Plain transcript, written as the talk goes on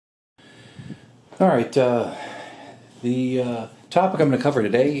All right, the topic I'm going to cover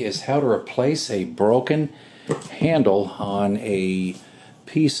today is how to replace a broken handle on a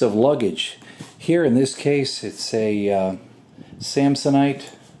piece of luggage. Here in this case it's a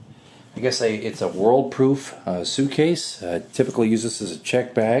Samsonite, I guess it's a world-proof suitcase. Typically use this as a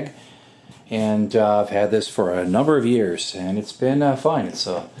check bag, and I've had this for a number of years and it's been fine. It's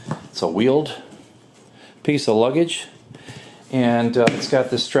a wheeled piece of luggage, and it's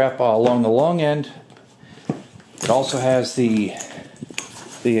got this strap along the long end. It also has the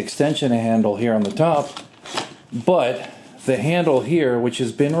extension handle here on the top, but the handle here, which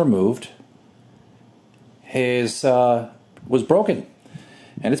has been removed, was broken,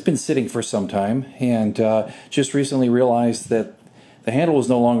 and it's been sitting for some time, and just recently realized that the handle was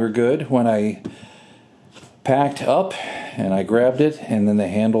no longer good when I packed up and I grabbed it, and then the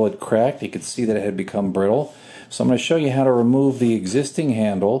handle had cracked. You could see that it had become brittle. So I'm going to show you how to remove the existing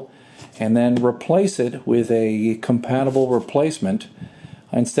handle and then replace it with a compatible replacement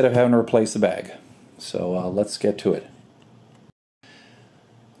instead of having to replace the bag. So let's get to it.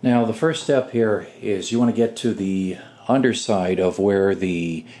 Now the first step here is you want to get to the underside of where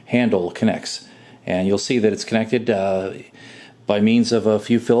the handle connects, and you'll see that it's connected by means of a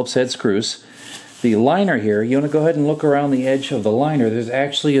few Phillips head screws. The liner here, you want to go ahead and look around the edge of the liner. There's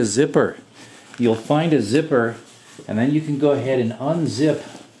actually a zipper. You'll find a zipper, and then you can go ahead and unzip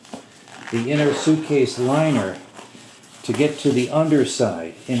the inner suitcase liner to get to the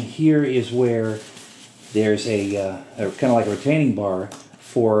underside. And here is where there's a kind of like a retaining bar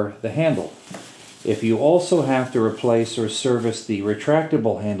for the handle. If you also have to replace or service the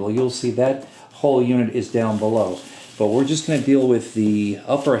retractable handle, you'll see that whole unit is down below. But we're just going to deal with the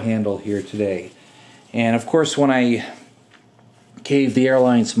upper handle here today. And of course, when I gave the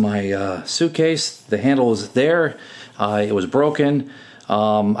airlines my suitcase, the handle was there. It was broken.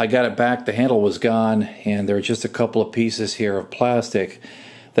 I got it back, the handle was gone, and there were just a couple of pieces here of plastic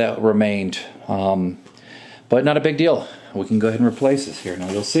that remained. But not a big deal. We can go ahead and replace this here. Now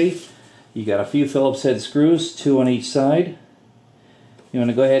you'll see you got a few Phillips head screws, 2 on each side. You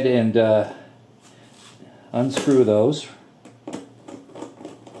want to go ahead and unscrew those.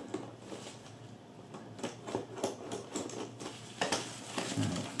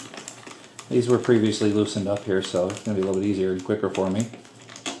 These were previously loosened up here, so it's going to be a little bit easier and quicker for me.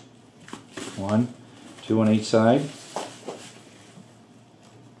 1, 2 on each side.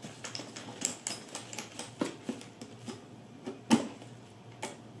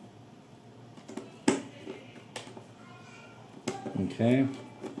 Okay.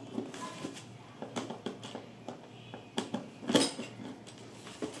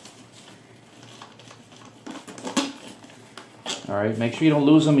 Alright, make sure you don't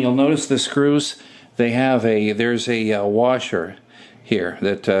lose them. You'll notice the screws, there's a washer here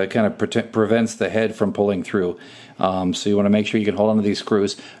that kind of prevents the head from pulling through. So you want to make sure you can hold on to these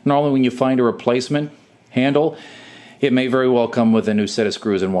screws. Normally when you find a replacement handle, it may very well come with a new set of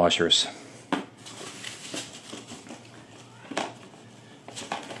screws and washers.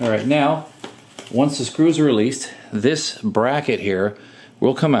 Alright, now, once the screws are released, this bracket here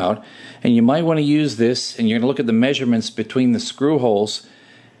will come out, and you might want to use this, and you're going to look at the measurements between the screw holes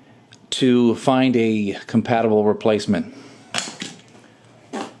to find a compatible replacement.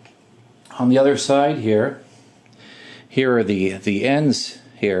 On the other side here are the ends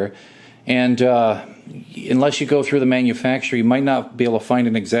here, and unless you go through the manufacturer, you might not be able to find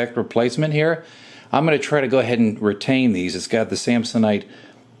an exact replacement here. I'm going to try to go ahead and retain these. It's got the Samsonite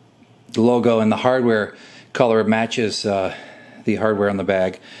logo, and the hardware color matches the hardware on the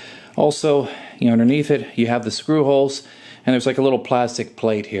bag. Also, underneath it you have the screw holes, and there's like a little plastic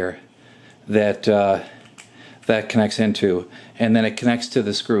plate here that that connects into, and then it connects to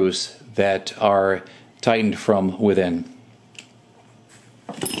the screws that are tightened from within.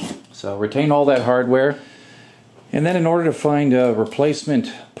 So retain all that hardware, and then in order to find a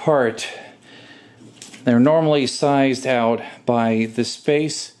replacement part, they're normally sized out by the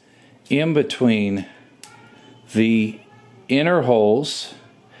space in between the inner holes.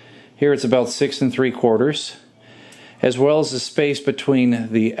 Here it's about 6 3/4, as well as the space between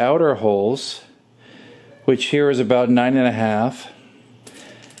the outer holes, which here is about 9 1/2,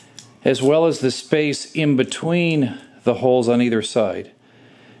 as well as the space in between the holes on either side.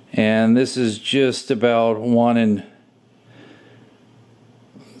 And this is just about 1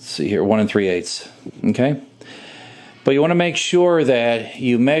 3/8. Okay? But you want to make sure that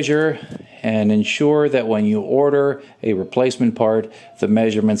you measure and ensure that when you order a replacement part, the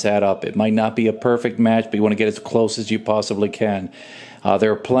measurements add up. It might not be a perfect match, but you want to get as close as you possibly can.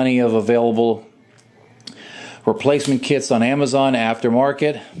 There are plenty of available replacement kits on Amazon,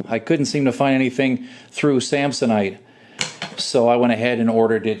 aftermarket. I couldn't seem to find anything through Samsonite, so I went ahead and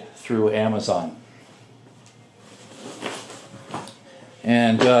ordered it through Amazon.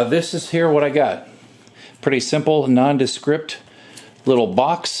 And this is here what I got. Pretty simple, nondescript little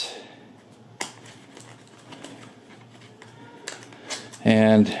box.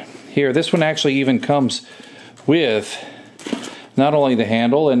 And here, this one actually even comes with not only the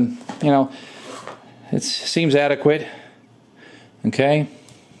handle, and you know, it seems adequate. Okay,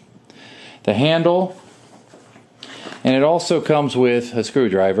 the handle, and it also comes with a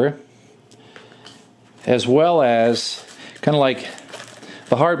screwdriver, as well as kind of like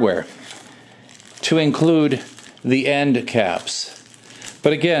the hardware to include the end caps.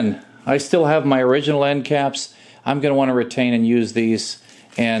 But again, I still have my original end caps. I'm going to want to retain and use these,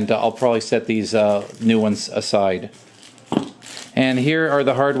 and I'll probably set these new ones aside. And here are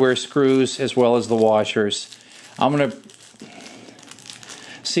the hardware screws as well as the washers. I'm going to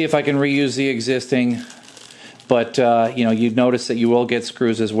see if I can reuse the existing, but you know, you'd notice that you will get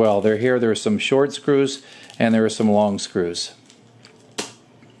screws as well. They're here. There are some short screws and there are some long screws.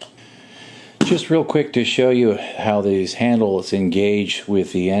 Just real quick to show you how these handles engage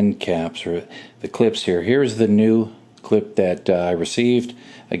with the end caps or the clips here. Here's the new clip that I received.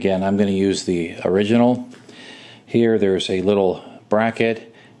 Again, I'm going to use the original. Here there's a little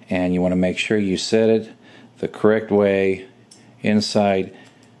bracket, and you want to make sure you set it the correct way inside,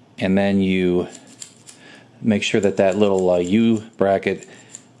 and then you make sure that that little U bracket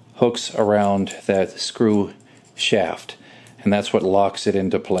hooks around that screw shaft, and that's what locks it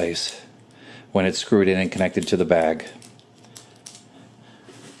into place when it's screwed in and connected to the bag.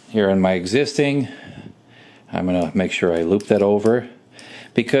 Here in my existing, I'm going to make sure I loop that over,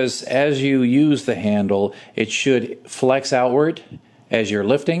 because as you use the handle, it should flex outward as you're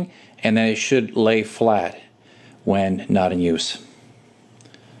lifting, and then it should lay flat when not in use.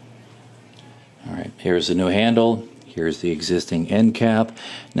 Alright, here's the new handle. Here's the existing end cap.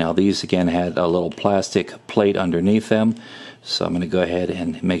 Now these again had a little plastic plate underneath them, so I'm going to go ahead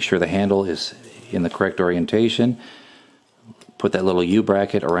and make sure the handle is in the correct orientation. Put that little U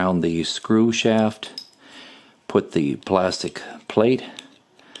bracket around the screw shaft. Put the plastic plate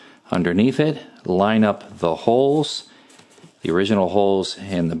underneath it. Line up the holes, the original holes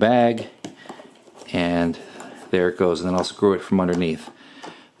in the bag, and there it goes. And then I'll screw it from underneath.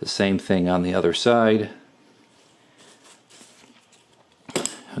 The same thing on the other side.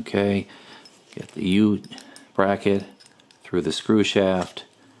 Okay, get the U bracket through the screw shaft.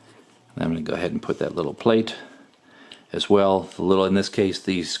 And I'm going to go ahead and put that little plate as well. The little, in this case,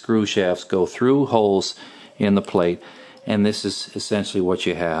 these screw shafts go through holes in the plate, and this is essentially what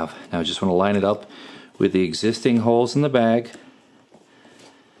you have. Now I just want to line it up with the existing holes in the bag.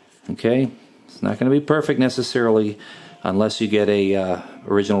 Okay, it's not going to be perfect necessarily unless you get a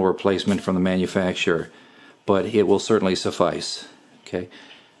original replacement from the manufacturer, but it will certainly suffice. Okay,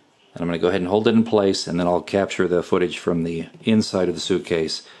 and I'm going to go ahead and hold it in place, and then I'll capture the footage from the inside of the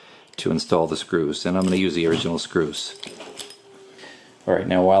suitcase to install the screws, and I'm going to use the original screws. Alright,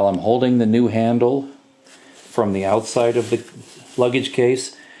 now while I'm holding the new handle from the outside of the luggage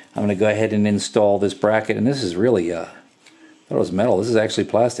case, I'm going to go ahead and install this bracket, and this is really, I thought it was metal, this is actually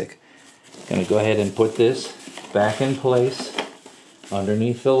plastic. I'm going to go ahead and put this back in place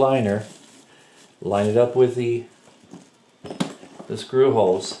underneath the liner, line it up with the screw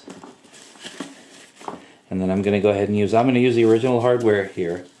holes, and then I'm going to go ahead and use the original hardware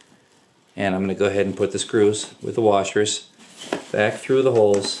here. And I'm going to go ahead and put the screws with the washers back through the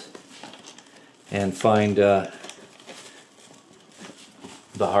holes and find the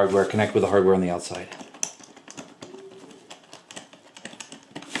hardware, connect with the hardware on the outside.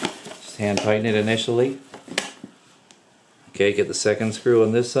 Just hand tighten it initially. Okay, get the second screw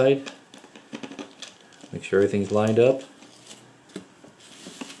on this side. Make sure everything's lined up.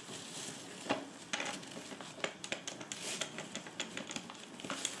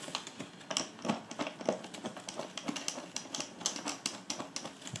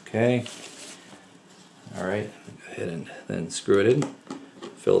 Okay, alright, go ahead and then screw it in.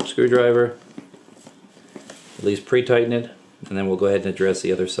 Phillips screwdriver, at least pre-tighten it, and then we'll go ahead and address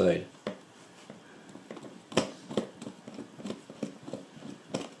the other side.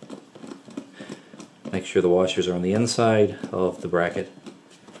 Make sure the washers are on the inside of the bracket.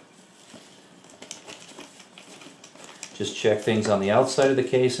 Just check things on the outside of the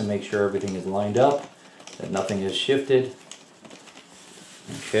case and make sure everything is lined up, that nothing is shifted.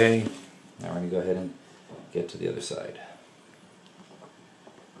 Okay, now we're going to go ahead and get to the other side.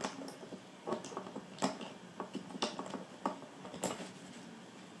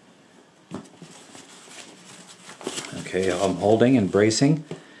 Okay, I'm holding and bracing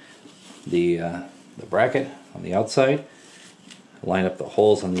the bracket on the outside. Line up the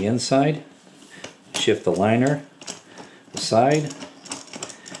holes on the inside. Shift the liner aside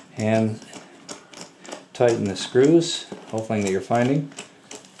and tighten the screws, hoping that you're finding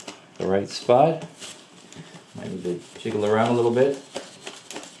the right spot. Might need to jiggle around a little bit.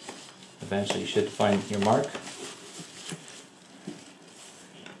 Eventually you should find your mark.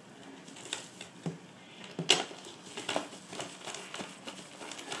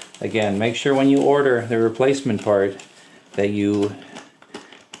 Again, make sure when you order the replacement part that you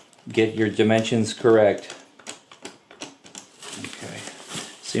get your dimensions correct. Okay,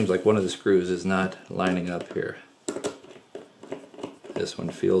 seems like one of the screws is not lining up here. This one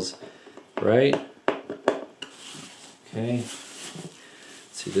feels right. Okay,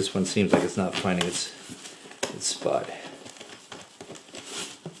 see, this one seems like it's not finding its spot.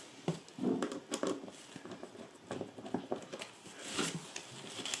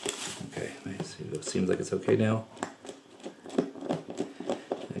 Okay, see, it seems like it's okay now.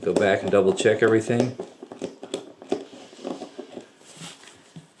 I go back and double check everything.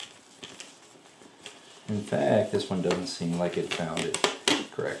 In fact, this one doesn't seem like it found it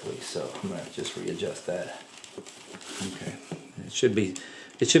correctly, so I'm going to just readjust that. Okay, it should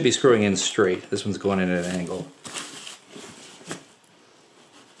be screwing in straight. This one's going in at an angle.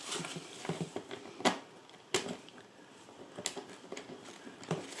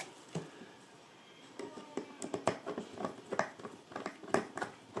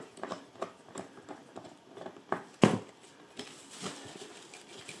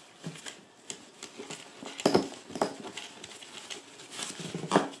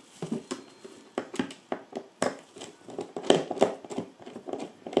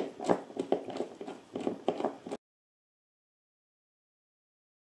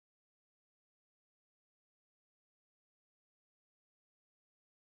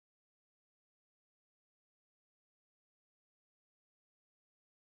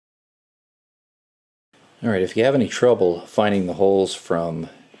 Alright, if you have any trouble finding the holes for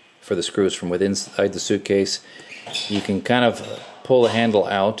the screws from within inside the suitcase, you can kind of pull the handle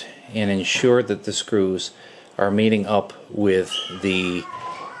out and ensure that the screws are meeting up with the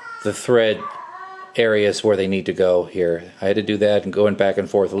thread areas where they need to go here. I had to do that and going back and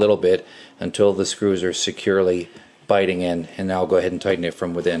forth a little bit until the screws are securely biting in, and now I'll go ahead and tighten it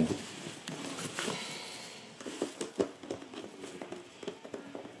from within.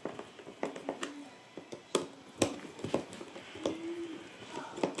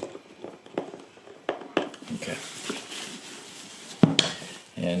 Okay.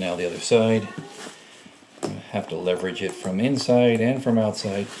 And now the other side. I have to leverage it from inside and from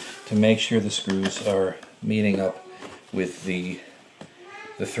outside to make sure the screws are meeting up with the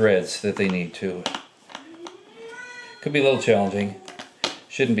threads that they need to. Could be a little challenging.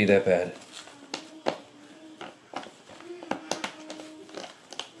 Shouldn't be that bad.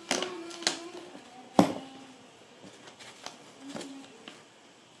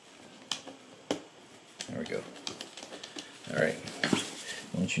 There we go. Alright.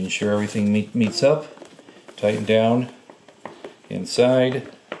 Once you ensure everything meets up, tighten down inside.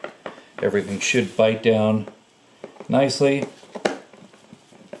 Everything should bite down nicely.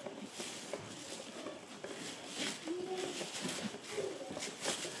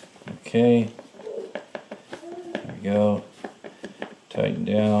 Okay. There we go. Tighten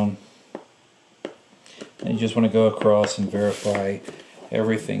down. And you just want to go across and verify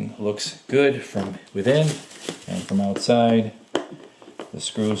everything looks good from within and from outside. The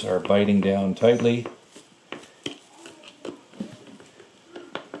screws are biting down tightly.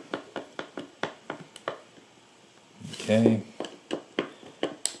 Okay.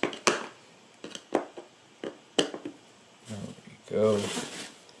 There we go.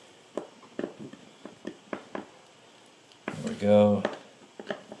 There we go.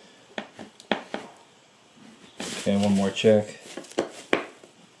 Okay, one more check.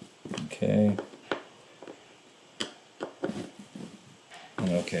 Okay.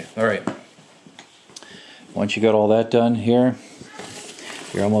 Okay, alright. Once you got all that done here,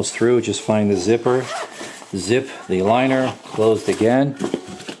 you're almost through. Just find the zipper, zip the liner, closed again,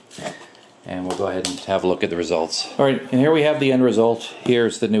 and we'll go ahead and have a look at the results. Alright, and here we have the end result.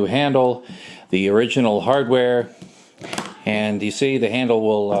 Here's the new handle, the original hardware, and you see the handle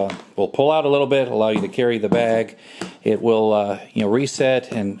will pull out a little bit, allow you to carry the bag. It will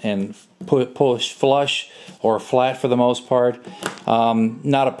reset and push flush or flat for the most part.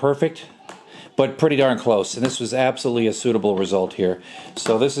 Not a perfect, but pretty darn close. And this was absolutely a suitable result here.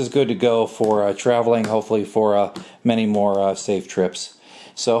 So this is good to go for traveling, hopefully for many more safe trips.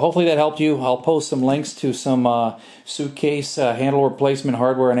 So hopefully that helped you. I'll post some links to some suitcase handle replacement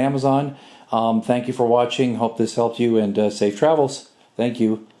hardware on Amazon. Thank you for watching. Hope this helped you, and safe travels. Thank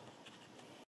you.